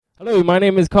Hello, my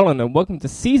name is Colin and welcome to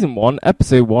Season 1,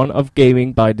 Episode 1 of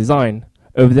Gaming by Design.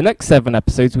 Over the next 7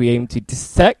 episodes we aim to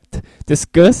dissect,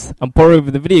 discuss and pore over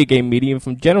the video game medium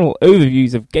from general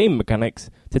overviews of game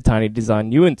mechanics to tiny design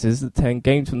nuances that turn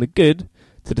games from the good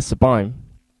to the sublime.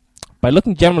 By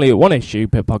looking generally at one issue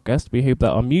per podcast, we hope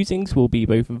that our musings will be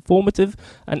both informative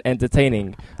and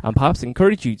entertaining, and perhaps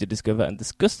encourage you to discover and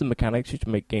discuss the mechanics which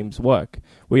make games work.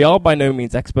 We are by no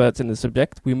means experts in the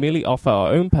subject, we merely offer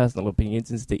our own personal opinions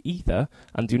into the ether,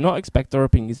 and do not expect our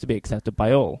opinions to be accepted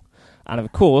by all. And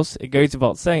of course, it goes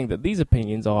without saying that these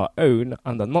opinions are our own,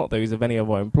 and are not those of any of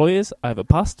our employers, either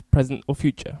past, present or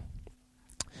future.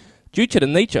 Due to the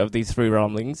nature of these free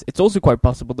ramblings, it's also quite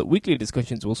possible that weekly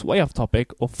discussions will sway off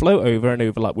topic or flow over and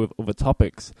overlap with other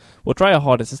topics. We'll try our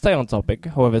hardest to stay on topic,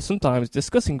 however sometimes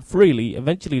discussing freely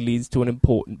eventually leads to an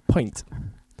important point.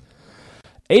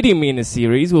 Aiding me in this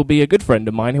series will be a good friend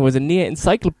of mine who has a near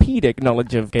encyclopedic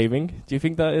knowledge of gaming. Do you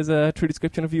think that is a true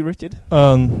description of you, Richard?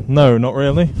 No, not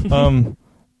really.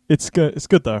 It's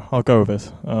good though, I'll go with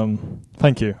it.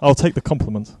 Thank you, I'll take the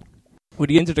compliment. With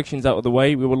the introductions out of the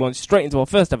way, we will launch straight into our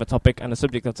first ever topic and the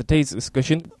subject of today's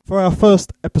discussion. For our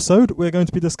first episode, we're going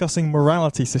to be discussing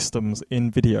morality systems in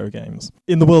video games.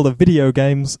 In the world of video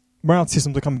games, morality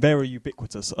systems become very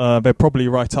ubiquitous. They're probably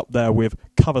right up there with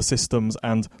cover systems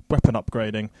and weapon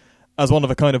upgrading as one of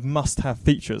the kind of must-have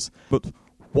features. But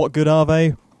what good are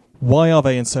they? Why are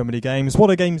they in so many games? What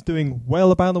are games doing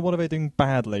well about them? What are they doing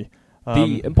badly?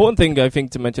 The important thing, I think,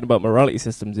 to mention about morality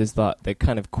systems is that they're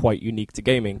kind of quite unique to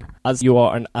gaming. As you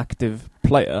are an active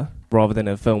player, rather than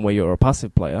a film where you're a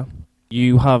passive player,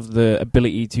 you have the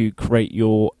ability to create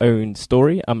your own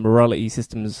story, and morality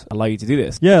systems allow you to do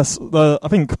this. Yes, I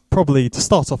think probably to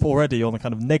start off already on a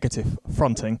kind of negative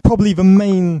fronting, probably the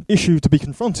main issue to be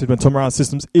confronted with morality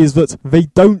systems is that they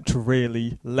don't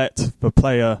really let the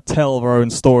player tell their own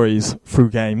stories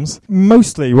through games.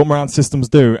 Mostly what morality systems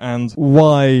do, and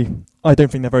why I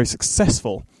don't think they're very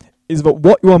successful, is that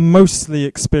what you are mostly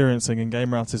experiencing in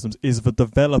game morality systems is the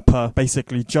developer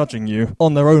basically judging you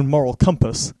on their own moral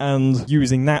compass and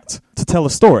using that to tell a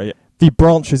story. The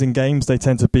branches in games, they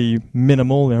tend to be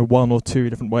minimal, one or two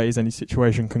different ways any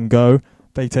situation can go.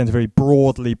 They tend to be very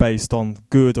broadly based on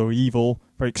good or evil,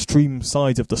 very extreme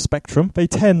sides of the spectrum. They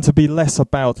tend to be less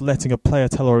about letting a player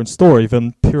tell their own story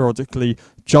than periodically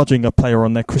judging a player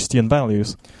on their Christian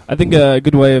values. I think a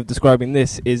good way of describing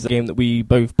this is a game that we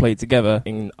both played together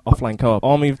in offline co-op,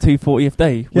 Army of Two 40th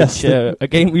Day, which a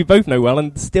game we both know well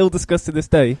and still discuss to this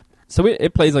day. So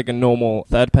it plays like a normal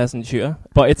third-person shooter,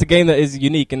 but it's a game that is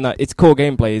unique in that its core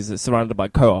gameplay is surrounded by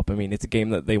co-op. I mean, it's a game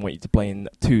that they want you to play in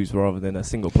twos rather than a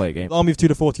single-player game. Army of Two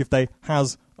to 40th Day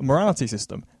has a morality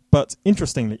system, but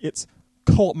interestingly, its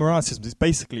co-op morality system is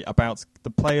basically about the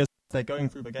players. They're going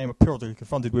through the game are periodically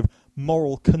confronted with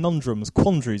moral conundrums,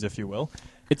 quandaries, if you will.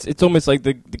 It's almost like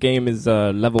the game is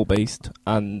level-based,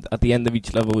 and at the end of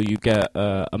each level you get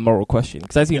a moral question.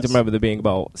 Because I seem to remember there being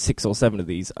about 6 or 7 of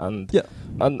these, and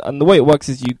the way it works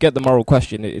is you get the moral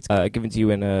question, it's given to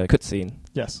you in a cutscene.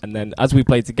 Yes. And then as we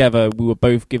played together, we were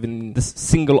both given this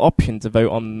single option to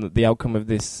vote on the outcome of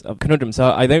this conundrum.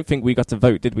 So I don't think we got to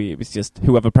vote, did we? It was just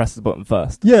whoever pressed the button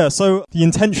first. Yeah, so the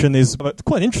intention is,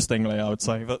 quite interestingly, I would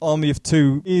say, that Army of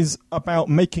Two is about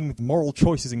making moral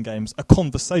choices in games a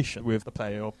conversation with the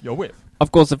player you're with.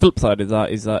 Of course, the flip side of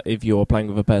that is that if you're playing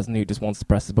with a person who just wants to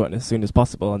press the button as soon as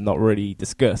possible and not really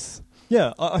discuss.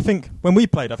 Yeah, I think when we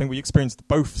played, I think we experienced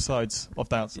both sides of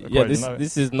that. Yeah,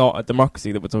 this is not a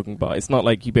democracy that we're talking about. It's not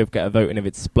like you both get a vote and if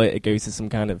it's split, it goes to some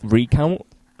kind of recount.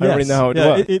 I don't really know how it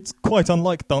works. It's quite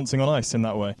unlike Dancing on Ice in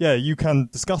that way. Yeah, you can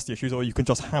discuss the issues or you can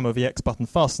just hammer the X button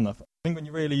fast enough. I think when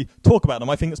you really talk about them,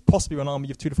 I think it's possibly when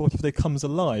Army of 2 to 40 if they comes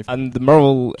alive. And the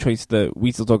moral choice that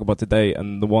we still talk about today,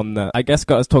 and the one that I guess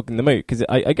got us talking the most, because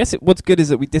I guess what's good is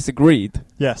that we disagreed.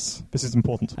 Yes, this is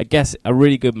important. I guess a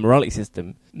really good morality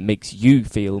system makes you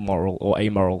feel moral or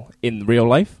amoral in real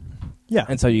life. Yeah.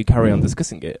 And so you carry on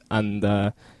discussing it. And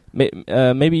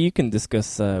maybe you can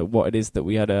discuss what it is that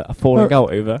we had a falling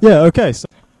out over. Yeah, okay. So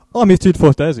Army of 2 to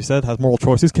 40, as we said, has moral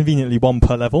choices, conveniently one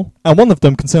per level, and one of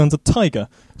them concerns a tiger.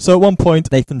 So at one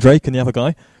point, Nathan Drake and the other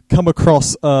guy come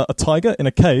across a tiger in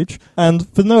a cage,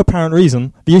 and for no apparent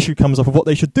reason, the issue comes up of what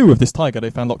they should do with this tiger they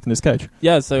found locked in this cage.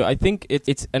 Yeah, so I think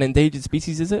it's an endangered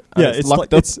species, is it? And it's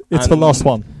locked up. It's the last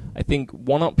one. I think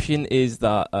one option is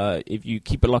that if you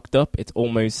keep it locked up, it's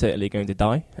almost certainly going to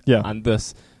die. Yeah. And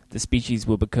thus, the species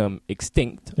will become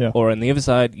extinct. Yeah. Or on the other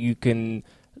side, you can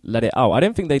let it out. I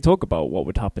don't think they talk about what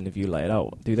would happen if you let it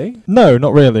out, do they? No,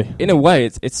 not really. In a way,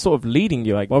 it's sort of leading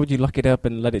you. Like, why would you lock it up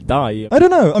and let it die? I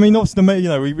don't know. I mean,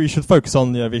 obviously, we should focus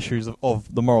on the issues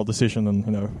of the moral decision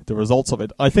and the results of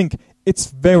it. I think it's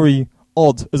very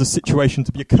odd as a situation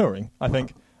to be occurring. I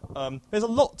think there's a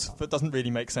lot that doesn't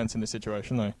really make sense in this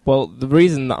situation, though. Well, the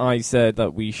reason that I said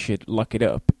that we should lock it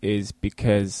up is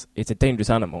because it's a dangerous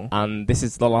animal, and this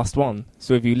is the last one.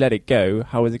 So if you let it go,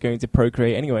 how is it going to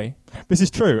procreate anyway? This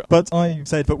is true, but I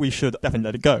said that we should definitely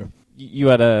let it go. You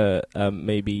had a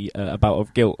bout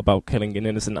of guilt about killing an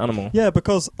innocent animal. Yeah,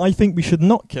 because I think we should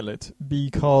not kill it,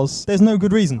 because there's no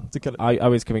good reason to kill it. I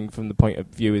was coming from the point of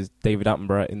view as David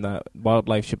Attenborough in that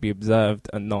wildlife should be observed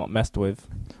and not messed with.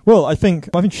 Well, I think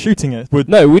shooting it would...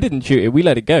 No, we didn't shoot it. We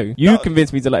let it go. You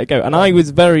convinced me to let it go. And I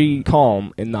was very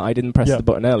calm in that I didn't press the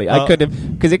button early. I could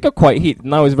have... Because it got quite heated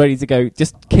and I was ready to go,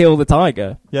 just kill the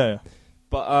tiger. Yeah.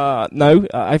 But no,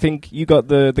 I think you got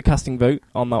the casting vote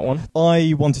on that one.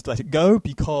 I wanted to let it go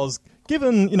because...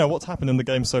 Given, what's happened in the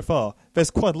game so far,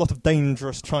 there's quite a lot of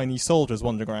dangerous Chinese soldiers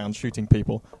wandering around shooting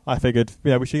people. I figured,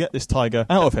 we should get this tiger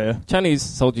out of here. Chinese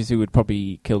soldiers who would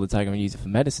probably kill the tiger and use it for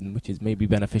medicine, which is maybe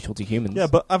beneficial to humans. Yeah,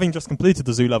 but having just completed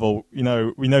the zoo level,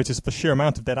 we noticed the sheer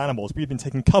amount of dead animals we've been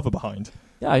taking cover behind.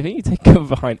 Yeah, I think you take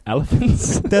cover behind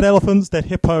elephants. Dead elephants, dead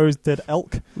hippos, dead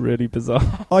elk. Really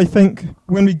bizarre. I think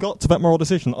when we got to that moral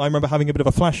decision, I remember having a bit of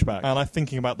a flashback, and I'm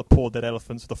thinking about the poor dead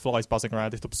elephants with the flies buzzing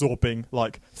around it, absorbing,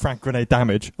 frag grenade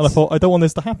damage. And I thought, I don't want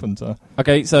this to happen to her.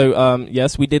 Okay, so,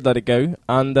 yes, we did let it go.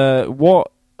 And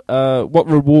what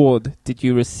reward did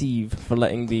you receive for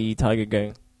letting the tiger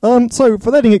go? So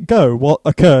for letting it go, what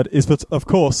occurred is that, of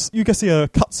course, you can see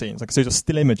cutscenes, like so just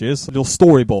still images, a little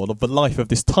storyboard of the life of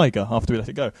this tiger after we let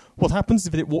it go. What happens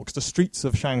if it walks the streets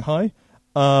of Shanghai,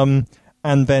 and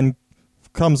then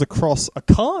comes across a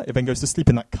car, it then goes to sleep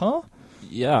in that car?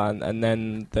 Yeah, and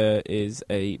then there is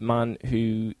a man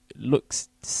who looks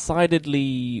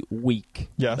decidedly weak.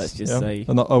 Yes, let's just say.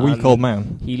 A weak old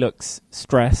man. He looks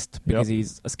stressed because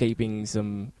he's escaping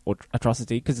some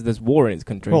atrocity because there's war in his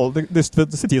country. Well, the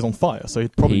city is on fire, so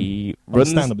he'd probably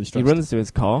understandably stressed. He runs to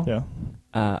his car,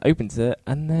 opens it,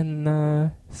 and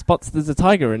then spots there's a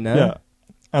tiger in there. Yeah,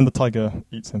 and the tiger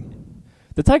eats him.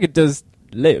 The tiger does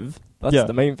live. That's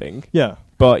the main thing. Yeah.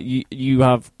 But you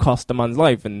have cost a man's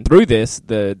life, and through this,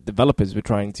 the developers were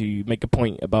trying to make a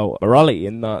point about morality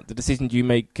and that the decisions you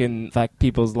make can affect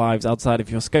people's lives outside of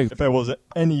your scope. If there was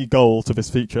any goal to this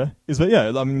feature, is that,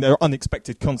 there are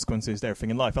unexpected consequences to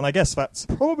everything in life, and I guess that's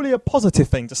probably a positive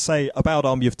thing to say about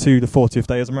Army of Two, the 40th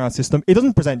Day as a morale system. It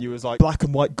doesn't present you as black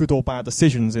and white, good or bad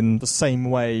decisions in the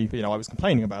same way, I was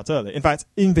complaining about earlier. In fact,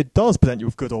 if it does present you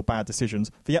with good or bad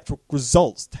decisions, the actual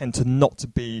results tend to not to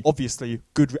be obviously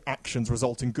good actions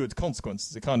result in good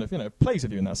consequences. It kind of, plays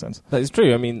with you in that sense. That is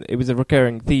true. I mean, it was a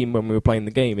recurring theme when we were playing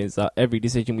the game, is that every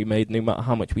decision we made, no matter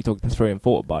how much we talked through and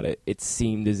thought about it, it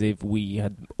seemed as if we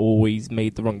had always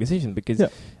made the wrong decision, because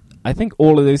I think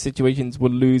all of those situations were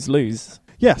lose-lose.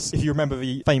 Yes, if you remember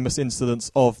the famous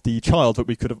incidents of the child that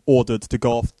we could have ordered to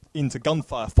go off into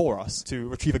gunfire for us to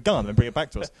retrieve a gun and bring it back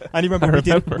to us. And you remember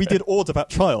we did order that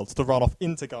child to run off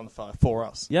into gunfire for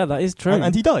us. Yeah, that is true.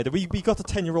 And he died. We got a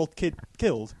 10-year-old kid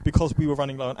killed because we were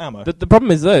running low on ammo. The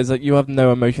problem is, though, is that you have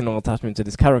no emotional attachment to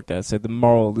this character, so the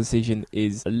moral decision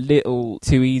is a little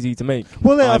too easy to make.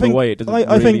 Well, yeah, Either way, it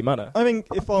doesn't really matter. I think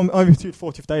if I'm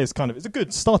 40th Day is it's a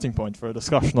good starting point for a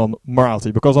discussion on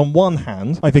morality, because on one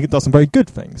hand, I think it does some very good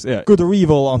things. Yeah, good or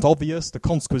evil aren't obvious. The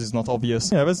consequences not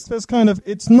obvious. Yeah, there's kind of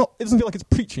it doesn't feel like it's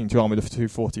preaching to Army of the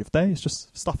 40th Day. It's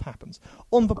just stuff happens.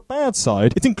 On the bad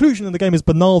side, its inclusion in the game is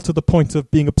banal to the point of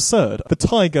being absurd. The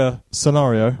tiger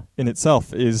scenario in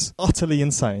itself is utterly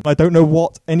insane. I don't know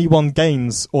what anyone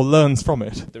gains or learns from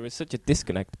it. There is such a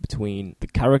disconnect between the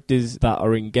characters that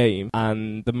are in game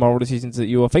and the moral decisions that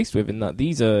you are faced with, in that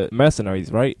these are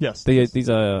mercenaries, right? Yes. These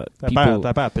are people.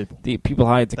 They're bad people. The people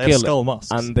hired to they kill. Have skull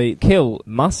masks. And they kill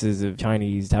masses of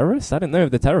Chinese terrorists. I don't know if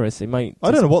they're terrorists. They might.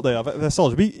 I don't know what they are. They're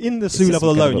soldiers. In the zoo level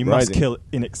alone, you must kill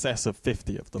in excess of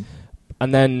 50 of them.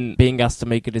 And then being asked to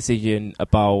make a decision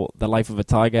about the life of a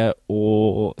tiger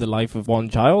or the life of one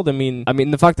child. I mean,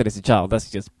 the fact that it's a child,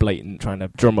 that's just blatant trying to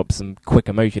drum up some quick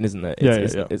emotion, isn't it?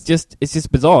 It's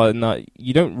just bizarre in that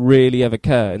you don't really ever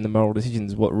care in the moral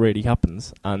decisions what really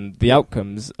happens, and the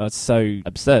outcomes are so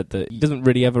absurd that it doesn't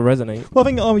really ever resonate. Well, I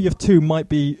think Army of Two might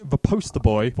be the poster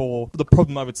boy for the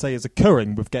problem I would say is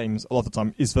occurring with games a lot of the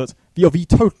time, is that the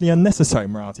totally unnecessary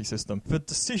morality system. The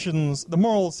decisions, the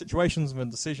moral situations and the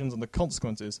decisions and the consequences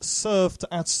consequences serve to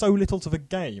add so little to the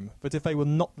game that if they were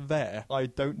not there, I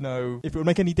don't know if it would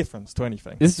make any difference to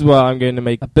anything. This is where I'm going to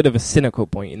make a bit of a cynical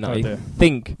point in that I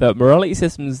think that morality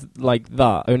systems like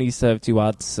that only serve to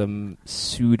add some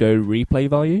pseudo replay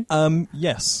value.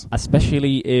 Yes.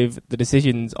 Especially if the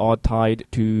decisions are tied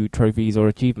to trophies or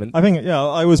achievements. I think,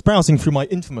 I was browsing through my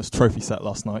Infamous trophy set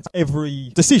last night.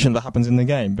 Every decision that happens in the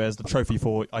game, there's the trophy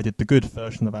for I did the good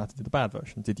version of that, I did the bad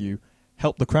version. Did you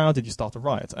help the crowd? Did you start a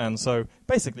riot? And so,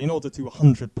 basically, in order to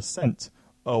 100%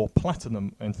 or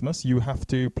platinum Infamous, you have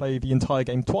to play the entire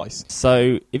game twice.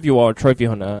 So, if you are a trophy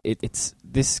hunter, it's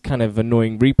this kind of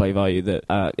annoying replay value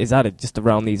that is added just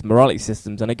around these morality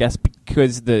systems. And I guess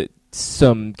because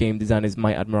some game designers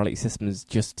might add morality systems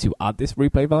just to add this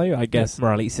replay value, I guess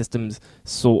morality systems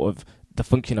sort of the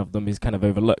function of them is kind of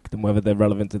overlooked and whether they're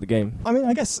relevant to the game. I mean,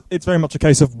 I guess it's very much a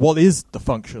case of what is the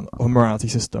function of a morality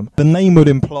system. The name would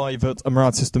imply that a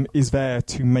morality system is there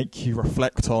to make you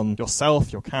reflect on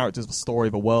yourself, your characters, the story,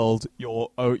 the world, your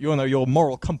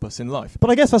moral compass in life. But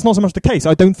I guess that's not so much the case.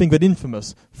 I don't think that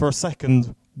Infamous, for a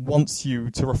second, wants you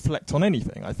to reflect on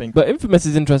anything, I think. But Infamous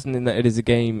is interesting in that it is a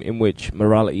game in which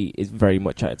morality is very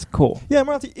much at its core. Yeah,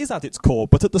 morality is at its core,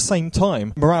 but at the same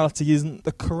time, morality isn't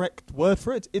the correct word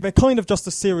for it. They're kind of just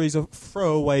a series of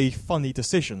throwaway, funny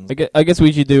decisions. I guess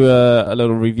we should do a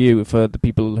little review for the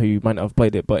people who might not have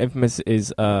played it, but Infamous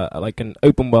is like an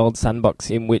open-world sandbox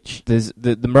in which there's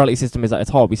the morality system is at its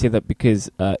heart. We say that because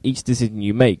each decision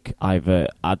you make either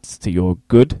adds to your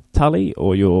good tally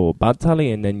or your bad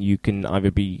tally, and then you can either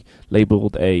be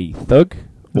labelled a thug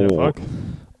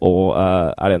or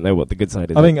I don't know what the good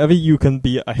side is. I think you can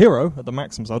be a hero at the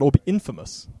maximum side or be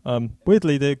infamous.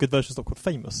 Weirdly, the good version's not called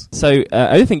famous. So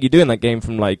everything you do in that game,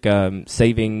 from like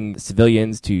saving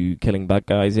civilians to killing bad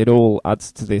guys, it all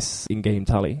adds to this in-game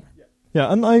tally.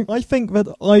 Yeah, and I think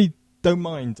that I don't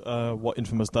mind what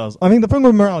Infamous does. I think the problem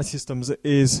with morality systems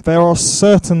is there are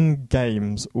certain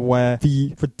games where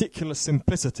the ridiculous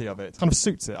simplicity of it kind of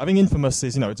suits it. I think Infamous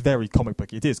is, it's very comic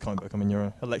book. It is comic book. I mean, you're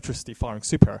an electricity firing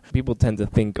superhero. People tend to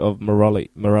think of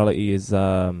morality as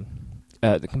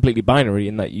completely binary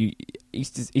in that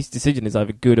each decision is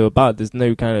either good or bad. There's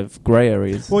no kind of grey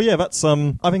areas. Well, yeah, that's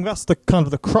I think that's the kind of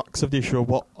the crux of the issue of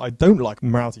what I don't like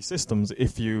morality systems.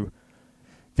 If you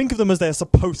think of them as they're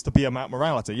supposed to be about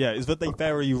morality, is that they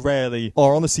very rarely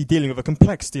are honestly dealing with the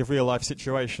complexity of real-life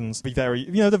situations,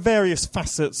 the various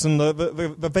facets and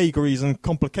the vagaries and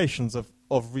complications of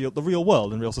the real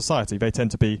world and real society. They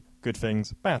tend to be good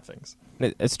things, bad things.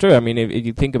 It's true. I mean, if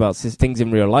you think about things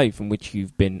in real life in which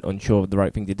you've been unsure of the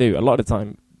right thing to do, a lot of the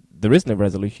time there is no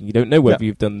resolution. You don't know whether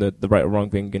you've done the right or wrong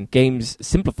thing, and games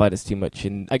simplify this too much.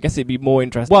 And I guess it'd be more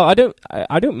interesting. Well,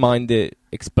 I don't mind it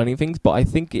explaining things, but I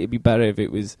think it'd be better if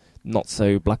it was not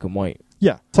so black and white.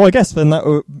 Yeah. So I guess then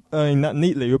that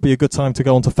neatly would be a good time to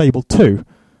go on to Fable 2.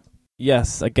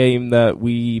 Yes, a game that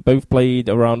we both played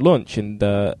around launch, and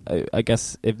I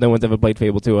guess if no one's ever played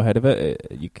Fable 2 ahead of it,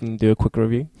 you can do a quick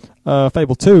review.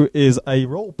 Fable 2 is a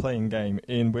role-playing game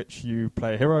in which you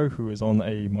play a hero who is on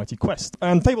a mighty quest.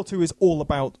 And Fable 2 is all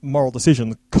about moral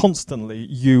decisions. Constantly,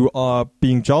 you are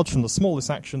being judged from the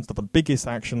smallest actions to the biggest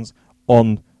actions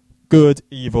on good,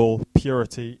 evil,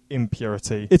 purity,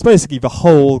 impurity. It's basically the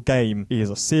whole game is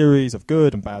a series of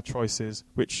good and bad choices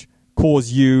which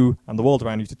cause you and the world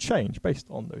around you to change based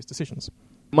on those decisions.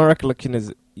 My recollection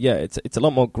is, it's a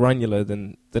lot more granular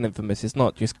than Infamous. It's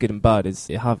not just good and bad. It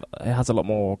has a lot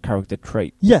more character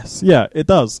traits. Yes, it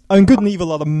does. I mean, good and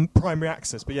evil are the primary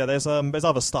axis, but there's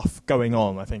other stuff going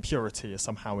on. I think purity is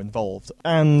somehow involved.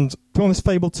 And to be honest,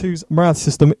 Fable 2's morality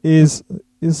system is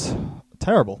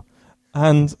terrible.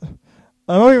 And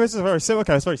this is it's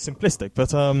very simplistic,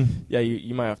 but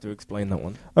you might have to explain that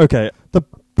one. Okay, the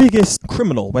biggest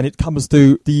criminal when it comes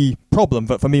to the problem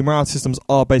that for me morality systems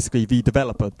are basically the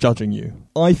developer judging you.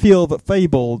 I feel that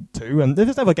Fable 2, and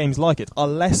there's other games like it, are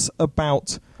less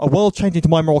about a world changing to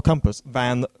my moral compass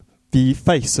than the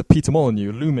face of Peter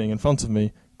Molyneux looming in front of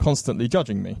me, constantly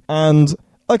judging me. And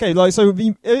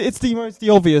it's the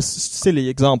obvious silly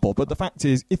example, but the fact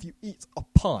is, if you eat a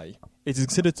pie, it is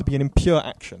considered to be an impure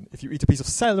action. If you eat a piece of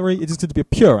celery, it is considered to be a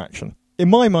pure action. In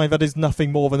my mind, that is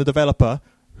nothing more than a developer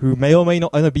who may or may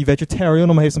not be vegetarian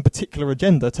or may have some particular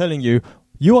agenda telling you,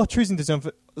 you are choosing to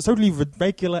do a totally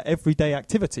regular everyday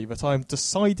activity that I'm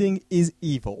deciding is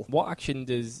evil. What action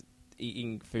does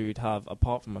eating food have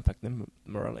apart from affecting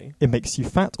morality? It makes you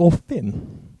fat or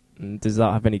thin. Does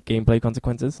that have any gameplay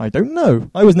consequences? I don't know.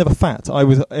 I was never fat. I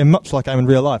was, much like I am in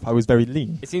real life, I was very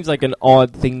lean. It seems like an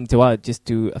odd thing to add just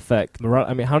to affect morality.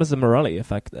 I mean, how does the morality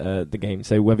affect the game?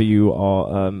 So whether you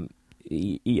are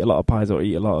eat a lot of pies or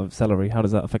eat a lot of celery, how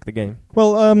does that affect the game?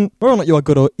 Well, whether or not you are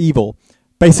good or evil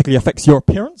basically affects your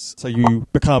appearance. So you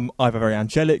become either very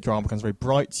angelic, your arm becomes very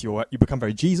bright, you become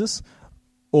very Jesus,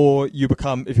 or if you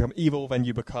become evil, then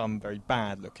you become very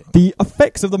bad looking. The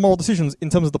effects of the moral decisions in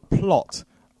terms of the plot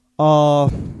are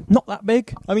not that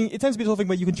big. I mean, it tends to be the sort of thing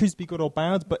where you can choose to be good or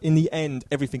bad, but in the end,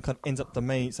 everything kind of ends up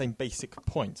the same basic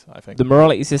point, I think. The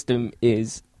morality system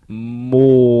is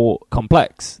more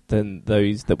complex than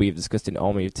those that we've discussed in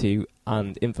Army of Two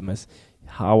and Infamous.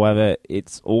 However,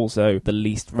 it's also the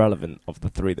least relevant of the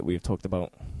three that we've talked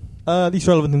about. Least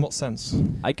relevant in what sense?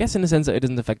 I guess in the sense that it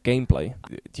doesn't affect gameplay.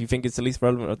 Do you think it's the least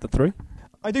relevant of the three?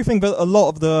 I do think that a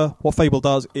lot of what Fable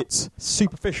does, it's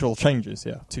superficial changes,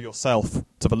 to yourself,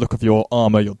 to the look of your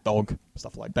armour, your dog,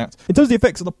 stuff like that. In terms of the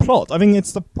effects of the plot, I think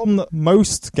it's the problem that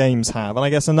most games have, and I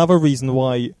guess another reason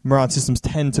why morality systems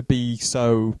tend to be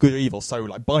so good or evil, so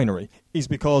like binary, is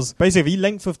because basically the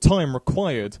length of time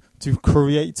required to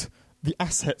create the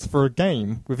assets for a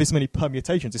game with this many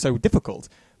permutations is so difficult.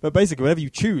 But basically, whatever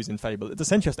you choose in Fable, it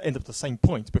essentially has to end up at the same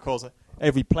point, because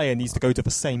every player needs to go to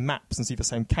the same maps and see the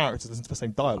same characters, listen to the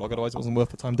same dialogue, otherwise it wasn't worth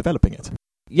the time developing it.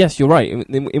 Yes, you're right.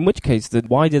 In which case,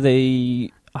 why do they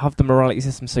have the morality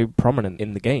system so prominent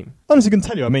in the game? Honestly, I can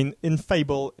tell you, I mean, in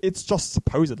Fable, it's just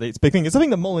supposedly, it's a big thing. It's something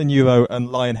that Molyneux and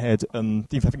Lionhead, and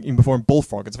I think even before in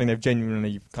Bullfrog, it's something they've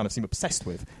genuinely kind of seem obsessed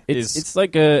with. It's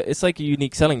like a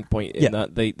unique selling point in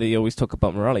that they always talk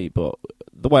about morality, but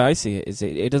the way I see it is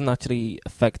it doesn't actually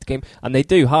affect the game. And they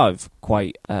do have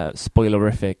quite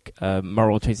spoilerific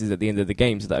moral choices at the end of the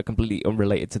games that are completely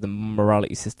unrelated to the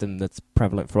morality system that's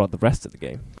prevalent throughout the rest of the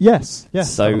game. Yes.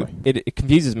 So it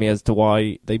confuses me as to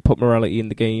why they put morality in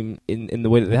the game in the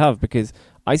way that they have, because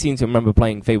I seem to remember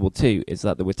playing Fable 2 is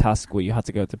that there were tasks where you had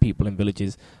to go to people in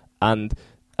villages, and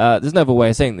there's no other way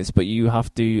of saying this, but you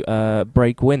have to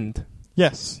break wind.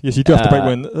 Yes, you do have to break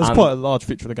wind. That's quite a large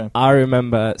feature of the game. I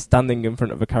remember standing in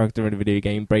front of a character in a video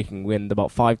game breaking wind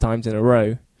about 5 times in a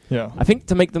row. Yeah. I think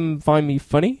to make them find me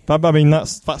funny. I mean,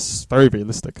 that's very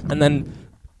realistic. And then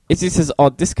it's just this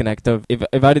odd disconnect of if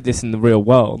I did this in the real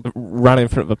world, ran in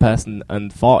front of a person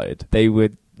and farted, they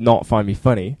would not find me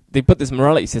funny. They put this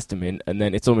morality system in, and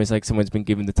then it's almost like someone's been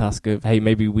given the task of, hey,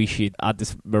 maybe we should add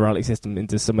this morality system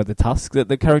into some of the tasks that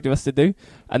the character has to do.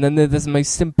 And then there's the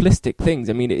most simplistic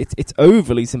things. I mean, it's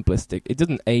overly simplistic. It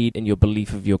doesn't aid in your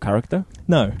belief of your character.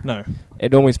 No.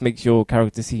 It almost makes your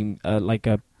character seem like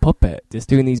a puppet, just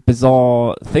doing these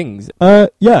bizarre things.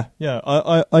 Yeah.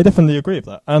 I definitely agree with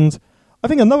that. And I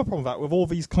think another problem with that, with all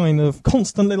these kind of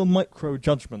constant little micro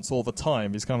judgments all the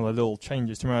time, these kind of little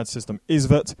changes to the morality system, is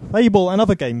that Fable and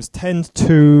other games tend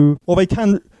to, or they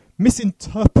can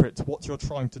misinterpret what you're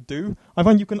trying to do. I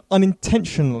find you can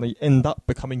unintentionally end up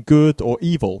becoming good or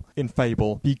evil in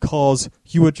Fable because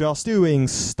you were just doing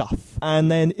stuff,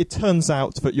 and then it turns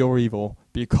out that you're evil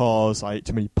because I ate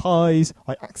too many pies,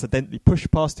 I accidentally pushed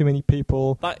past too many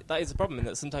people. That is the problem, in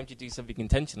that sometimes you do something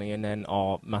intentionally and then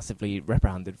are massively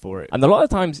reprimanded for it. And a lot of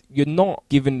times you're not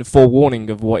given the forewarning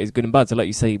of what is good and bad. So like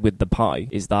you say with the pie,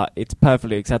 is that it's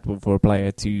perfectly acceptable for a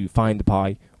player to find the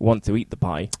pie, want to eat the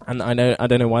pie. And I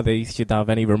don't know why they should have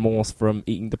any remorse from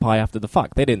eating the pie after the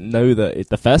fact. They didn't know that it's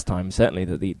the first time, certainly,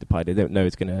 that they eat the pie. They don't know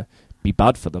it's going to be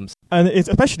bad for them. And it's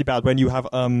especially bad when you have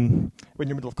when you're in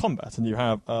the middle of combat and you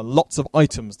have lots of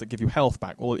items that give you health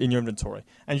back all in your inventory,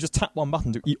 and you just tap one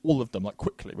button to eat all of them like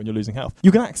quickly when you're losing health.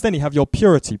 You can accidentally have your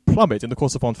purity plummet in the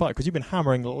course of one fight because you've been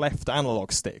hammering left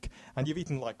analog stick and you've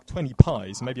eaten like 20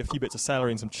 pies, maybe a few bits of celery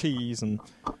and some cheese and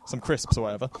some crisps or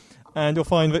whatever, and you'll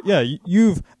find that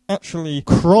you've actually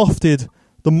crafted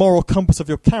the moral compass of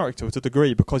your character to a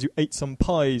degree because you ate some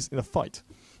pies in a fight.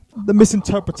 The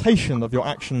misinterpretation of your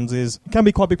actions can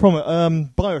be quite a big problem.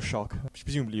 BioShock, which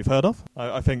presumably you've heard of.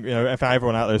 I think if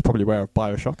everyone out there is probably aware of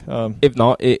BioShock. If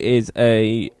not, it is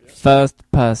a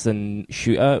first-person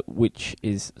shooter, which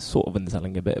is sort of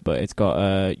underselling a bit, but it's got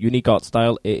a unique art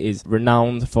style. It is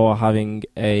renowned for having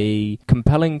a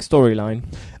compelling storyline.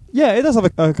 Yeah, it does have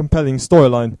a compelling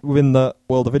storyline within the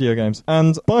world of video games.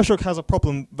 And BioShock has a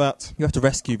problem that you have to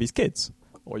rescue these kids,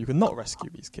 or you can not rescue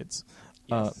these kids.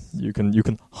 Yes. You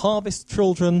can harvest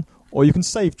children, or you can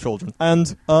save children.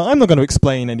 And I'm not going to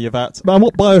explain any of that. But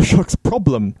what BioShock's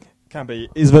problem can be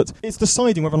is that it's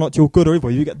deciding whether or not you're good or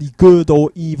evil. You get the good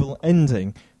or evil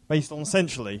ending based on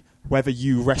essentially whether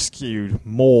you rescued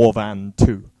more than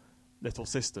 2 little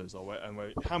sisters, or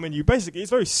how many you basically.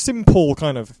 It's a very simple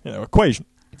kind of equation.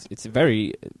 It's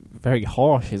very, very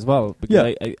harsh as well.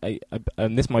 Because I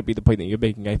and this might be the point that you're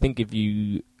making. I think if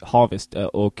you harvest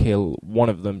or kill one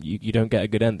of them, you don't get a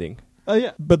good ending.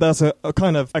 Yeah, but that's a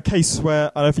kind of a case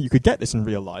where I don't think you could get this in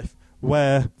real life,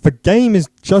 where the game is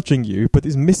judging you but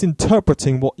is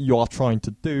misinterpreting what you are trying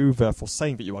to do, therefore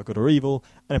saying that you are good or evil,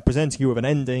 and then presenting you with an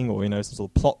ending or some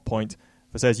sort of plot point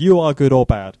that says you are good or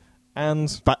bad. And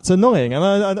that's annoying,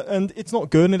 and it's not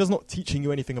good, and it's not teaching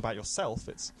you anything about yourself.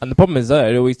 And the problem is that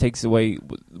it always takes away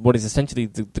what is essentially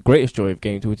the greatest joy of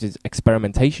games, which is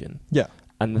experimentation. Yeah.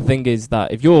 And the thing is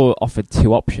that if you're offered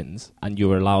two options and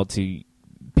you're allowed to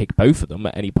pick both of them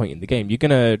at any point in the game, you're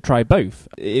going to try both.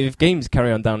 If games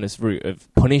carry on down this route of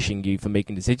punishing you for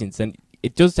making decisions, then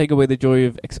it does take away the joy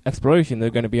of exploration. There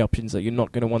are going to be options that you're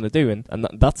not going to want to do, and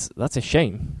that's a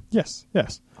shame. Yes.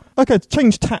 Okay, to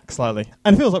change tack slightly.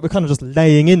 And it feels like we're kind of just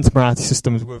laying into morality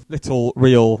systems with little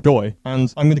real joy.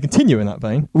 And I'm going to continue in that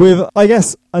vein with, I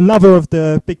guess, another of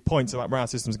the big points about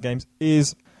morality systems in games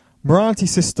is morality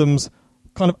systems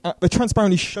they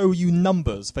transparently show you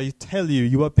numbers. They tell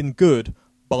you have been good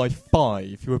by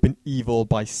 5, you have been evil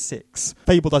by 6.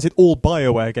 Fable does it, all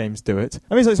BioWare games do it.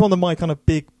 I mean, so it's one of my kind of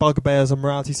big bugbears of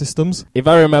morality systems. If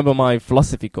I remember my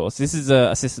philosophy course, this is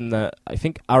a system that I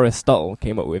think Aristotle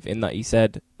came up with, in that he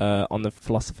said, on the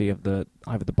philosophy of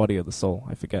either the body or the soul,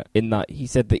 I forget, in that he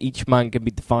said that each man can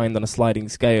be defined on a sliding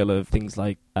scale of things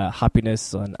like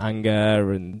happiness and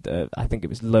anger, and I think it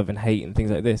was love and hate and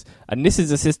things like this. And this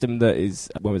is a system that is,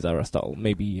 when was Aristotle?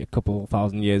 Maybe a couple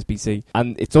thousand years BC.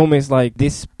 And it's almost like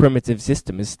this primitive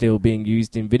system is still being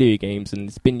used in video games, and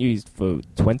it's been used for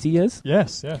 20 years.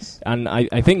 Yes. And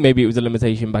I think maybe it was a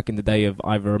limitation back in the day of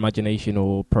either imagination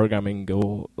or programming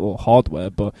or hardware,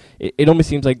 but it almost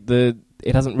seems like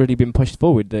it hasn't really been pushed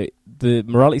forward. The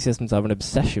morality systems have an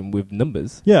obsession with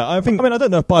numbers. Yeah, I don't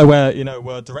know if BioWare,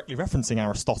 were directly referencing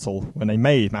Aristotle when they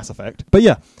made Mass Effect, but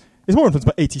yeah, it's more influenced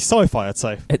by 80s sci-fi, I'd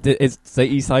say. Does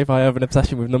 80s sci-fi have an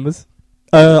obsession with numbers?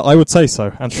 I would say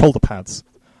so, and shoulder pads.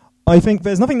 I think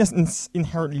there's nothing that's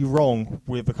inherently wrong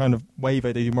with the kind of way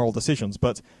they do moral decisions,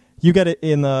 but you get it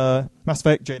in Mass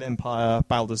Effect, Jade Empire,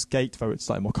 Baldur's Gate, though it's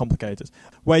slightly more complicated,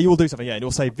 where you will do something, and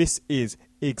you'll say, this is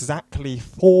exactly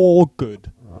 4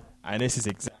 good, and this is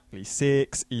exactly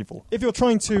 6 evil. If you're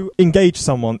trying to engage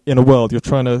someone in a world, you're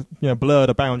trying to blur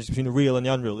the boundaries between the real and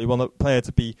the unreal, you want the player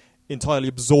to be entirely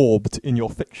absorbed in your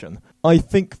fiction. I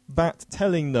think that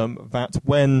telling them that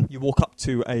when you walk up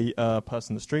to a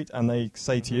person in the street and they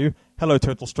say to you, hello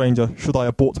total stranger, should I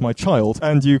abort my child?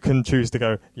 And you can choose to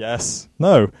go, yes,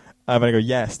 no. And then I go,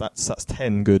 yes, that's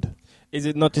 10 good. Is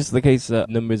it not just the case that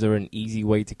numbers are an easy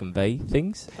way to convey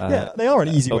things? Yeah, they are an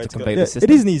easy way to convey the system.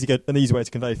 It is an easy way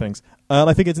to convey things. And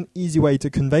I think it's an easy way to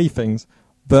convey things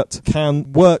that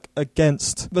can work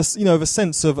against the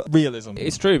sense of realism.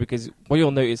 It's true, because what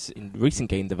you'll notice in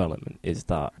recent game development is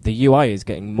that the UI is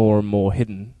getting more and more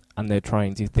hidden, and they're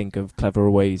trying to think of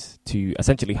cleverer ways to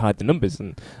essentially hide the numbers.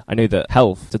 And I know that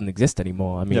health doesn't exist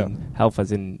anymore. I mean, health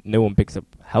as in no one picks up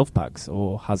health packs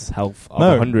or has health of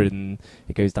 100 and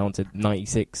it goes down to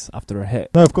 96 after a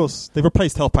hit. No, of course. They've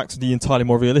replaced health packs with the entirely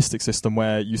more realistic system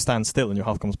where you stand still and your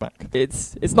health comes back.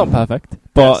 It's not perfect,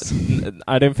 but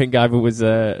I don't think either was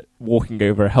walking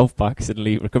over a health pack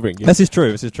suddenly recovering you. This is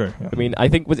true. Yeah. I mean, I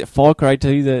think, was it Far Cry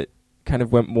 2 that kind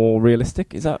of went more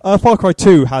realistic? Is that Far Cry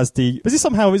 2 has but this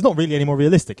somehow is not really any more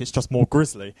realistic, it's just more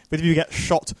grisly. But if you get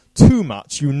shot too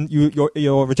much,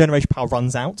 your regeneration power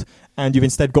runs out, and you've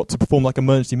instead got to perform like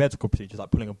emergency medical procedures,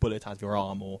 like pulling a bullet out of your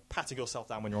arm or patting yourself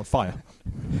down when you're on fire.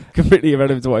 Completely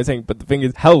irrelevant to what I'm saying, but the thing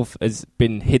is, health has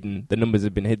been hidden, the numbers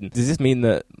have been hidden. Does this mean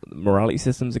that morality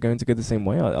systems are going to go the same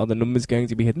way? Are the numbers going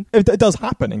to be hidden? It does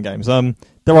happen in games.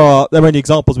 There are many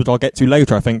examples which I'll get to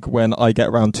later, I think, when I get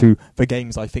around to the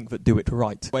games I think that do it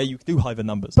right, where you do hide the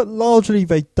numbers. But largely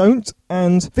they don't,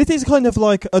 and this is kind of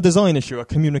like a design issue, a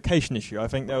communication issue. I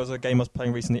think there was a game I was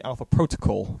playing recently, Alpha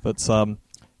Protocol, that's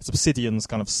it's Obsidian's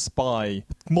kind of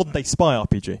modern-day spy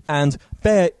RPG. And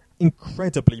they're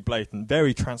incredibly blatant,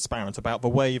 very transparent about the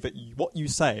way that what you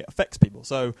say affects people.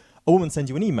 So a woman sends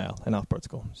you an email in Alpha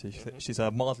Protocol. She's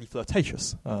mildly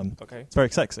flirtatious. Okay. It's very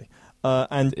sexy.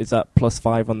 And is that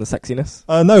 +5 on the sexiness?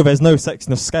 No, there's no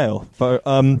sexiness scale. So,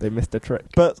 they missed a trick.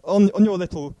 But on your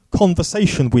little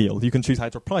conversation wheel, you can choose how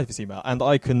to reply to this email. And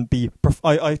I can be...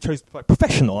 I chose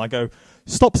professional. I go,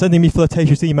 stop sending me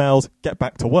flirtatious emails, get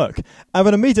back to work. And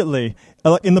then immediately,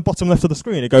 in the bottom left of the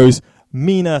screen, it goes,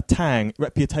 Mina Tang,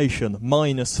 reputation,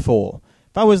 -4.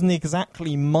 That was an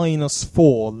exactly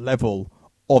 -4 level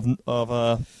of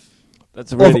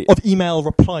That's really of email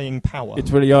replying power.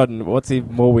 It's really odd, and what's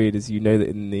even more weird is that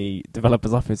in the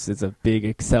developer's office there's a big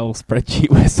Excel spreadsheet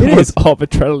where someone's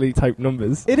arbitrarily typed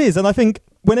numbers. It is, and I think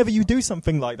whenever you do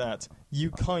something like that, you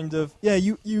kind of,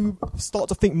 you start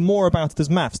to think more about it as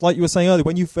maths. Like you were saying earlier,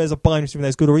 when there's a binary between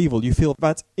there's good or evil, you feel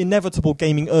that inevitable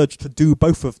gaming urge to do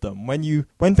both of them.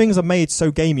 When things are made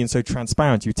so gamey and so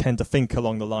transparent, you tend to think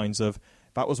along the lines of,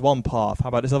 that was one path, how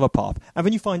about this other path? And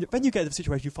when you get to the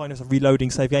situation, you find yourself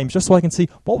reloading save games just so I can see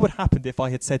what would happen if I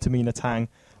had said to Mina Tang,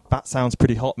 that sounds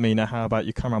pretty hot, Mina, how about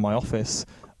you come around my office?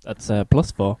 That's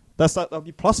 +4. That'll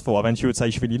be +4, then she would say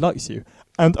she really likes you.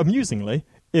 And amusingly,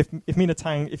 if Mina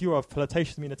Tang, if you are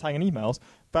flirtatious with Mina Tang in emails,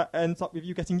 that ends up with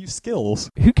you getting new skills.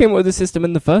 Who came up with the system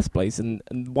in the first place, and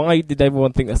why did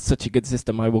everyone think that's such a good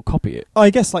system? I will copy it. I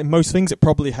guess, like most things, it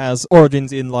probably has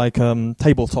origins in like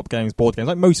tabletop games, board games.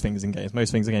 Like most things in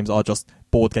games, are just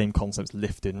board game concepts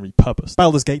lifted and repurposed.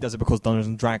 Baldur's Gate does it because Dungeons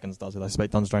and Dragons does it. I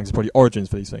suspect Dungeons and Dragons is probably origins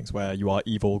for these things, where you are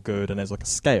evil, good, and there's like a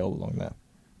scale along there.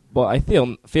 Well, I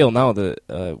feel now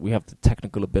that we have the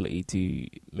technical ability to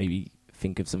maybe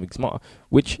think of something smarter,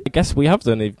 which I guess we have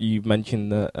done. If you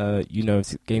mentioned that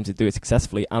games that do it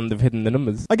successfully and have hidden the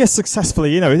numbers. I guess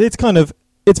successfully,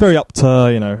 it's very up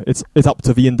to it's up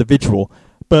to the individual.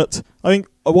 But I think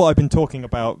what I've been talking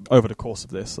about over the course of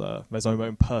this, there's my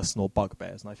own personal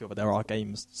bugbears, and I feel that there are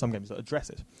some games that address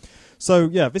it. So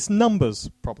yeah, this numbers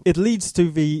problem, it leads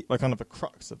to the kind of the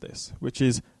crux of this, which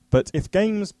is, but if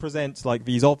games present like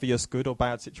these obvious good or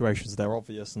bad situations, they're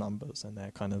obvious numbers and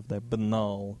they're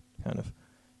banal kind of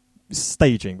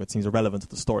staging that seems irrelevant to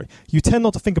the story. You tend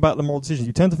not to think about the moral decisions.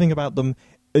 You tend to think about them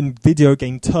in video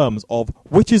game terms of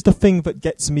which is the thing that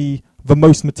gets me the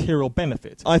most material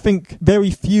benefit. I think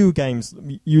very few games,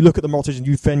 you look at the moral decision,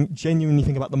 you genuinely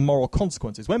think about the moral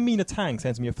consequences. When Mina Tang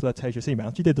sends me a flirtatious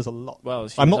email, she did this a lot. Well,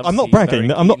 I'm not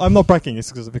bragging. I'm not bragging.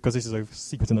 It's because this is a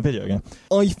secret in the video game.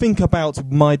 I think about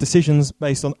my decisions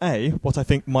based on A, what I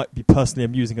think might be personally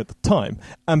amusing at the time,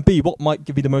 and B, what might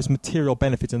give me the most material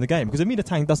benefit in the game. Because if Mina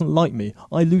Tang doesn't like me,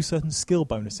 I lose certain skill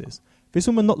bonuses. This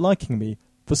woman not liking me,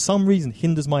 for some reason,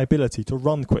 hinders my ability to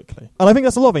run quickly. And I think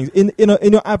that's a lot of things. In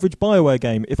your average BioWare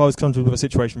game, if I was confronted with a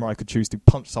situation where I could choose to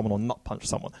punch someone or not punch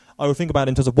someone, I would think about it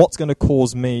in terms of what's going to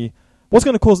cause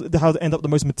how to end up the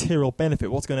most material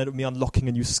benefit, what's going to end up me unlocking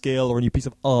a new skill or a new piece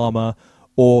of armor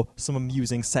or some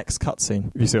amusing sex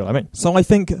cutscene, if you see what I mean. So I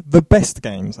think the best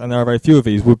games, and there are very few of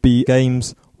these, would be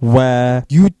games where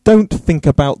you don't think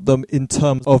about them in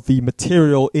terms of the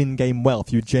material in-game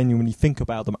wealth. You genuinely think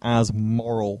about them as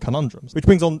moral conundrums. Which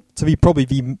brings on to probably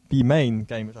the main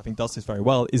game, which I think does this very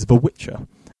well, is The Witcher.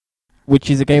 Which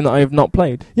is a game that I have not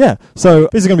played. Yeah, so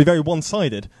this is going to be very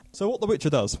one-sided. So what The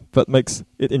Witcher does that makes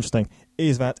it interesting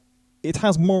is that it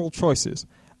has moral choices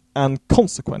and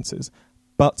consequences,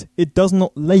 but it does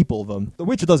not label them. The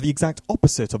Witcher does the exact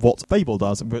opposite of what Fable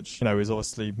does, which, is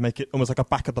obviously make it almost like a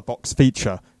back-of-the-box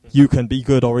feature. You can be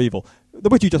good or evil. The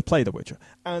Witcher, you just play The Witcher.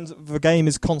 And the game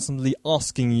is constantly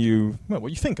asking you, what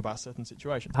you think about certain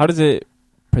situations. How does it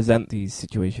present these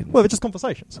situations? Well, they're just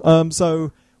conversations.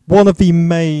 So one of the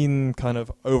main kind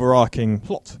of overarching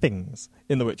plot things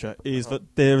in The Witcher is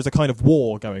that there is a kind of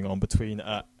war going on between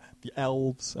the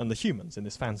elves and the humans in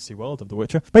this fantasy world of The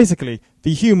Witcher. Basically,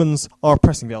 the humans are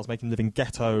oppressing the elves, making them live in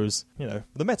ghettos.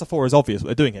 The metaphor is obvious what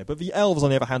they're doing here, but the elves, on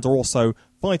the other hand, are also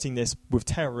fighting this with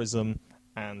terrorism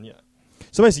and,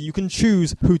 So basically, you can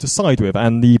choose who to side with,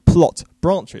 and the plot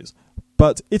branches.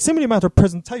 But it's simply a matter of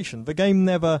presentation. The game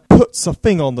never puts a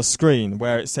thing on the screen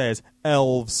where it says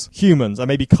elves, humans, and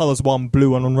maybe colours one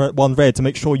blue and one red to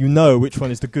make sure you know which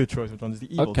one is the good choice, which one is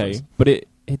the evil choice. Okay, but it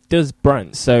does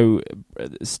branch, so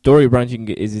story branching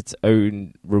is its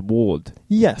own reward.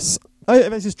 Yes,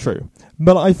 this is true.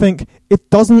 But I think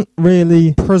it doesn't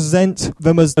really present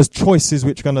them as choices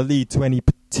which are going to lead to any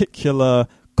particular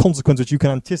consequence which you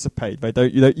can anticipate.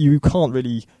 You can't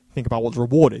really think about what the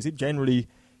reward is. It generally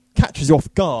catches you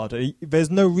off guard. There's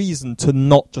no reason to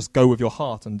not just go with your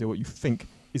heart and do what you think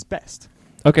is best.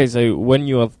 Okay, so when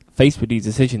you are faced with these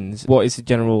decisions, what is the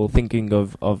general thinking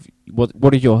of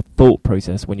what is your thought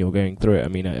process when you're going through it? I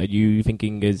mean, are you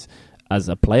thinking as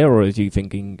a player, or are you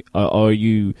thinking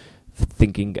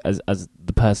as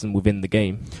the person within the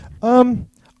game?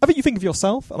 I think you think of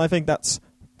yourself, and I think that's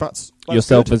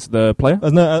yourself good. As the player.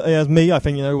 As me, I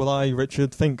think will I,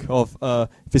 Richard, think of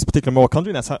this particular moral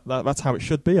country. That's how it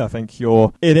should be. I think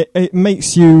it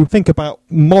makes you think about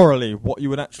morally what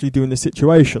you would actually do in this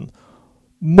situation.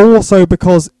 More so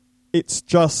because it's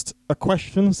just a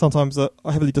question, sometimes a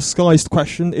heavily disguised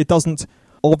question. It doesn't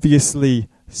obviously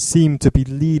seem to be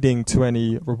leading to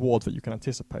any reward that you can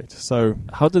anticipate. So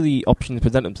how do the options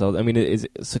present themselves? I mean, is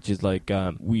it such as like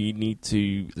we need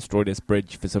to destroy this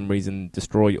bridge for some reason,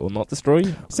 destroy or not destroy?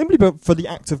 Simply but for the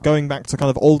act of going back to kind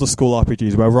of older school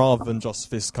RPGs, where rather than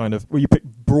just this kind of where you pick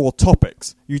broad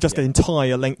topics, you just get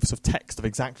entire lengths of text of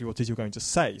exactly what it is you're going to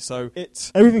say. So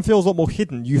everything feels a lot more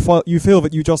hidden. You feel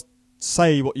that you just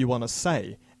say what you want to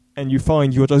say. And you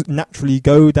find you just naturally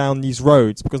go down these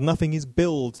roads because nothing is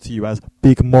billed to you as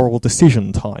big moral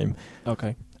decision time.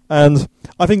 Okay. And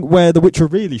I think where The Witcher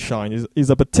really shines is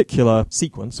a particular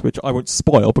sequence, which I won't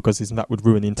spoil because that would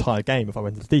ruin the entire game if I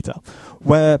went into detail,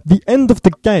 where the end of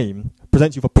the game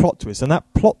presents you with a plot twist, and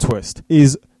that plot twist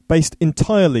is based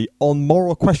entirely on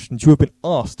moral questions you have been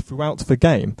asked throughout the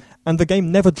game, and the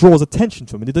game never draws attention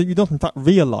to them. You don't in fact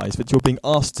realise that you're being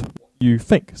asked what you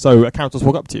think. So a character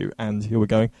walk up to you and you were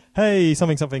going, hey,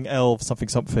 something elf,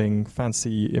 something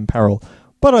fancy in peril.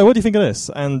 By the way, what do you think of this?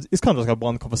 And it's kind of like a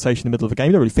one conversation in the middle of a game.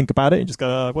 You don't really think about it. You just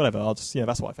go, whatever, I'll just,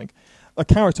 that's what I think. A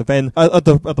character then, at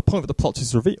the point that the plot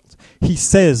is revealed, he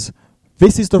says,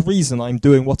 this is the reason I'm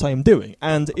doing what I am doing.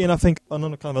 And in, I think, a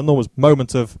kind of enormous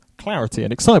moment of clarity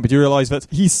and excitement, you realise that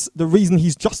the reason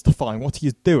he's justifying what he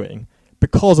is doing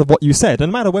because of what you said.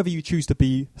 And no matter whether you choose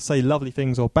to say lovely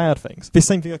things or bad things, this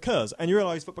same thing occurs. And you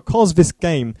realise that because this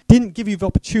game didn't give you the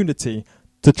opportunity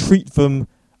to treat them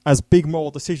as big moral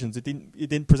decisions, it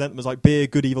didn't present them as like big,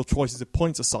 good, evil choices with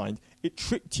points assigned. It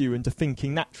tricked you into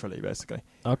thinking naturally, basically.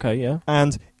 Okay, yeah.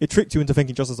 And it tricked you into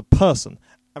thinking just as a person.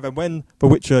 And then when The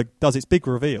Witcher does its big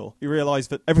reveal, you realise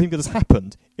that everything that has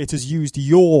happened, it has used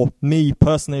me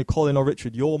personally, Colin or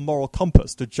Richard, your moral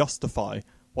compass to justify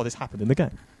what has happened in the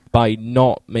game. By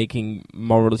not making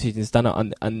moral decisions stand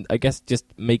out, and I guess just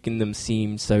making them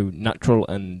seem so natural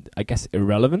and I guess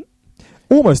irrelevant.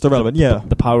 Almost irrelevant, yeah.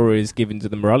 The power is given to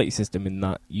the morality system in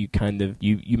that you kind of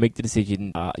you make the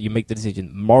decision. You make the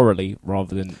decision morally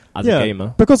rather than as a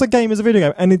gamer. Because a game is a video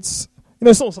game, and it's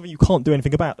it's not something you can't do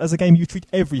anything about. As a game, you treat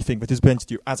everything that is presented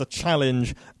to you as a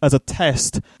challenge, as a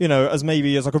test, as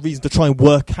maybe as like a reason to try and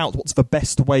work out what's the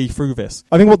best way through this.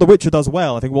 I think what The Witcher does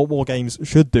well, I think what more games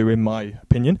should do, in my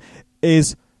opinion,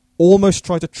 is almost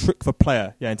try to trick the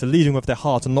player into leading with their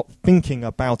heart and not thinking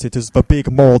about it as the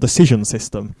big moral decision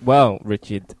system. Well,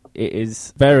 Richard, it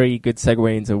is very good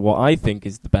segue into what I think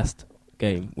is the best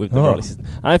game with the morality system.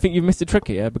 And I think you've missed a trick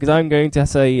here, because I'm going to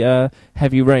say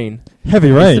Heavy Rain.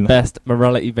 Heavy Rain? Is the best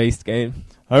morality-based game.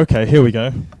 Okay, here we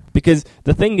go. Because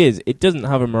the thing is, it doesn't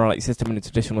have a morality system in the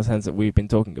traditional sense that we've been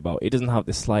talking about. It doesn't have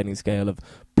this sliding scale of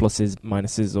pluses,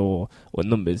 minuses, or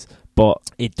numbers.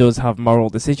 But it does have moral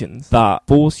decisions that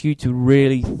force you to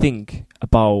really think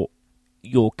about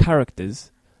your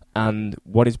characters and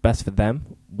what is best for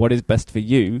them, what is best for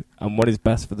you, and what is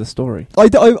best for the story. I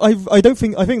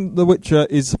think The Witcher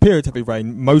is superior to Heavy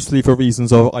Rain, mostly for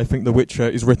reasons of I think The Witcher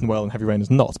is written well and Heavy Rain is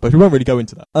not, but we won't really go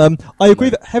into that. I agree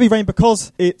that Heavy Rain,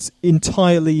 because it's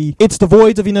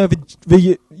devoid of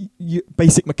the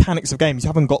basic mechanics of games. You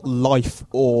haven't got life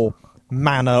or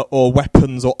mana or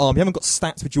weapons or arm. You haven't got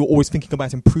stats which you're always thinking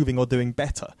about improving or doing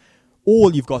better.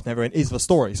 All you've got in Heavy Rain is the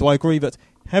story. So I agree that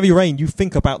Heavy Rain, you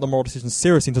think about the moral decisions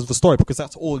seriously in terms of the story, because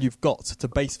that's all you've got to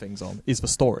base things on, is the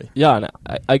story. Yeah, and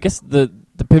I guess the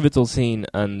pivotal scene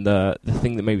and the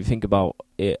thing that made me think about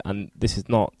it, and this is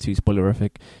not too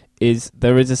spoilerific, is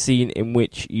there is a scene in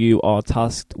which you are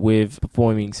tasked with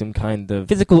performing some kind of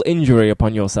physical injury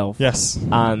upon yourself. Yes.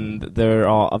 And there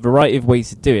are a variety of ways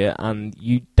to do it, and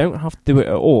you don't have to do it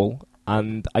at all.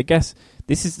 And I guess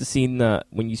this is the scene that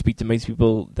when you speak to most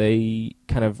people, they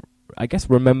kind of, I guess,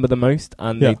 remember the most,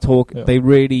 and they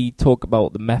really talk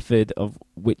about the method of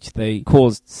which they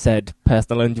caused said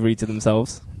personal injury to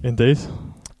themselves. Indeed.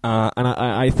 And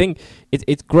I think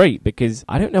it's great, because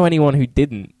I don't know anyone who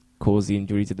didn't cause the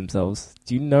injury to themselves.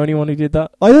 Do you know anyone who did that?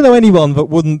 I don't know anyone that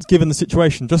wouldn't, given the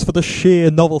situation, just for the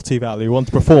sheer novelty value, want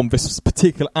to perform this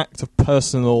particular act of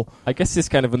personal... I guess this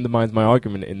kind of undermines my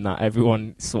argument in that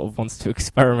everyone sort of wants to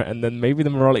experiment, and then maybe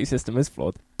the morality system is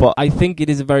flawed. But I think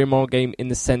it is a very moral game in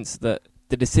the sense that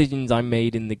the decisions I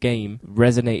made in the game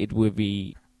resonated with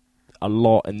me a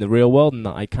lot in the real world, and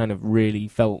that I kind of really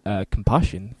felt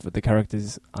compassion for the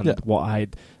characters and what I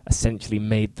had essentially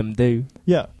made them do.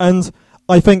 Yeah, and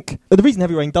I think the reason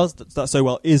Heavy Rain does that so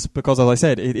well is because, as I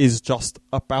said, it is just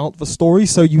about the story,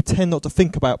 so you tend not to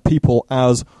think about people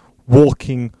as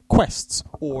walking quests,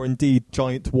 or indeed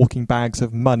giant walking bags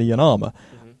of money and armour.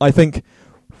 Mm-hmm. I think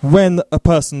when a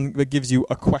person that gives you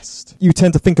a quest, you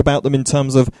tend to think about them in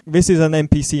terms of, this is an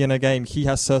NPC in a game, he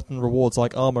has certain rewards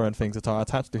like armour and things that are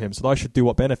attached to him, so I should do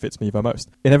what benefits me the most.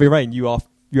 In Heavy Rain, you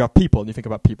have people, and you think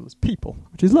about people as people,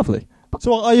 which is lovely.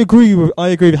 So I agree with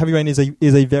Heavy Rain is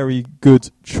a very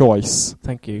good choice.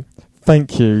 Thank you.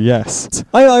 Thank you, yes.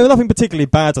 I have nothing particularly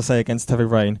bad to say against Heavy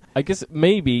Rain. I guess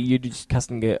maybe you're just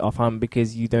casting it offhand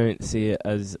because you don't see it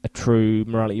as a true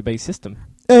morality-based system.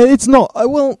 It's not.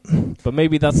 But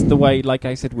maybe that's the way, like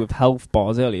I said with health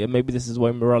bars earlier, maybe this is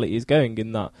where morality is going,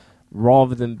 in that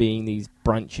rather than being these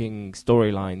branching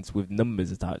storylines with numbers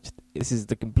attached, this is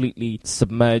the completely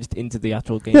submerged into the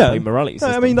actual gameplay morality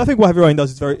system. I mean, I think what Heavy Rain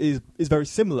does is very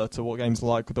similar to what games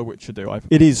like The Witcher do.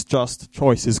 It is just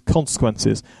choices,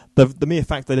 consequences. The mere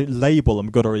fact that they don't label them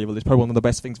good or evil is probably one of the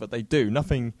best things that they do.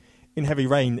 Nothing in Heavy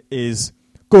Rain is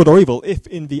good or evil. If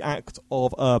in the act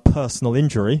of a personal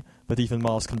injury that Ethan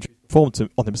Mars can perform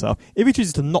on himself, if he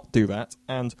chooses to not do that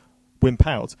and wimp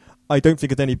out, I don't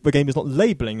think the game is not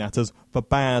labelling that as the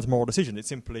bad moral decision. It's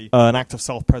simply an act of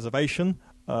self-preservation,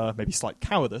 maybe slight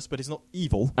cowardice, but it's not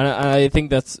evil. And I think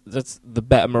that's the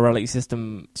better morality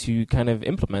system to kind of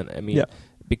implement. I mean,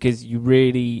 because you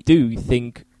really do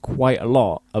think quite a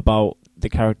lot about the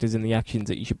characters and the actions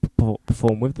that you should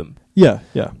perform with them. Yeah.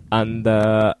 And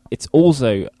it's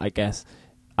also, I guess,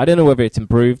 I don't know whether it's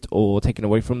improved or taken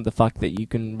away from the fact that you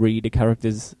can read a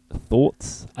character's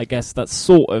thoughts. I guess that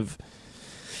sort of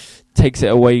takes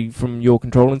it away from your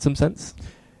control in some sense.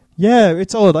 Yeah,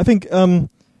 it's odd. I think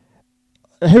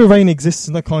Heavy Rain exists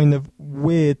in a kind of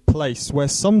weird place where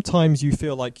sometimes you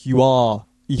feel like you are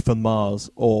Ethan Mars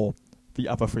or the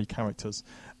other three characters,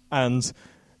 and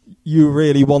you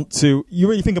really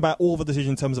think about all the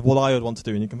decisions in terms of what I would want to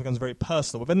do, and it becomes very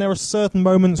personal. But then there are certain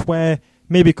moments where,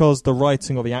 maybe because the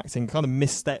writing or the acting kind of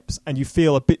missteps, and you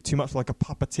feel a bit too much like a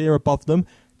puppeteer above them,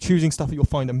 choosing stuff that you'll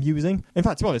find amusing. In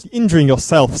fact, to be honest, the injuring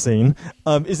yourself scene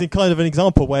is kind of an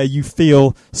example where you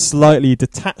feel slightly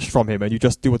detached from him and you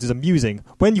just do what is amusing,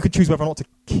 when you could choose whether or not to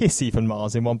kiss Ethan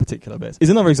Mars in one particular bit. Is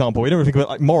another example. We don't really think about,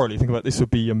 like, morally, think about this would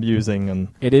be amusing. And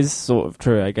it is sort of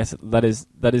true. I guess that is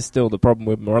still the problem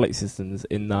with morality systems,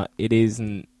 in that it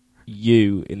isn't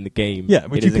you in the game. Yeah,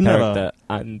 which it is you can a character,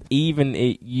 never. and even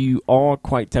you are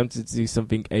quite tempted to do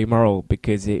something amoral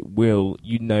because it will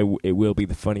be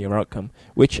the funnier outcome.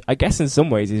 Which I guess in some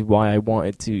ways is why I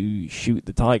wanted to shoot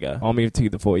the tiger, Army of Two,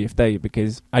 the 40th day,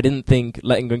 because I didn't think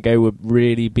letting him go would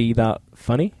really be that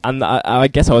funny, and I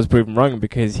guess I was proven wrong,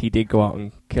 because he did go out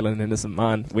and kill an innocent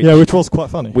man. Which was quite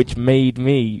funny. Which made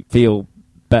me feel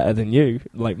better than you,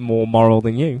 like more moral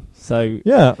than you. So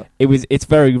yeah, it's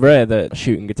very rare that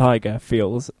shooting a tiger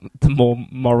feels the more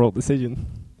moral decision.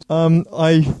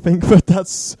 I think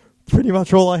that's pretty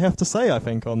much all I have to say, I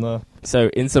think, on the... So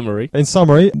in summary,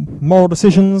 moral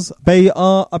decisions, they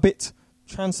are a bit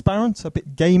transparent, a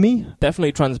bit gamey.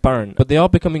 Definitely transparent, but they are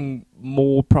becoming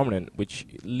more prominent, which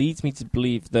leads me to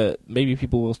believe that maybe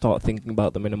people will start thinking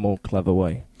about them in a more clever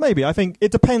way. Maybe. I think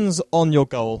it depends on your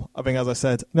goal. I think, as I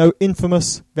said,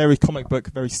 Infamous, very comic book,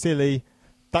 very silly,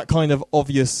 that kind of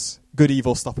obvious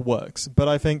good-evil stuff works. But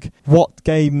I think what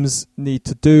games need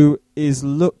to do is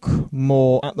look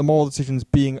more at the moral decisions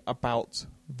being about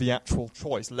the actual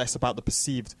choice, less about the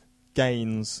perceived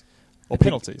gains or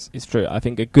penalties. It's true. I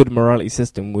think a good morality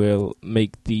system will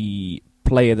make the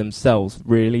player themselves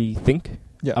really think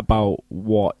about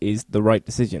what is the right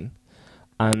decision.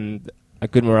 And a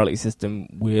good morality system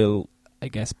will, I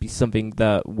guess, be something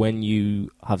that when you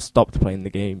have stopped playing the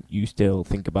game, you still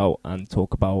think about and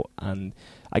talk about, and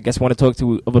I guess want to talk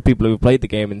to other people who have played the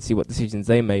game and see what decisions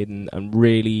they made, and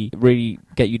really, really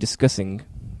get you discussing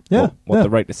what the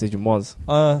right decision was.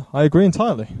 I agree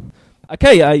entirely.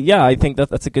 Okay, I think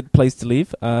that's a good place to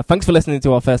leave. Thanks for listening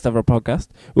to our first ever podcast.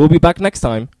 We'll be back next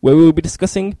time, where we will be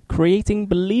discussing creating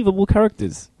believable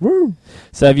characters. Woo!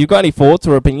 So if you've got any thoughts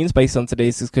or opinions based on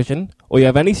today's discussion, or you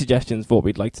have any suggestions for what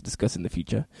we'd like to discuss in the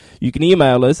future, you can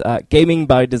email us at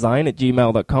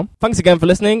gamingbydesign@gmail.com. Thanks again for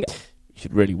listening. You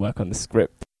should really work on the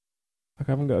script. I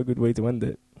haven't got a good way to end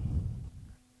it.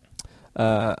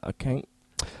 Okay.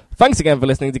 Thanks again for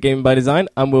listening to Gaming by Design,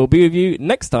 and we'll be with you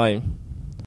next time.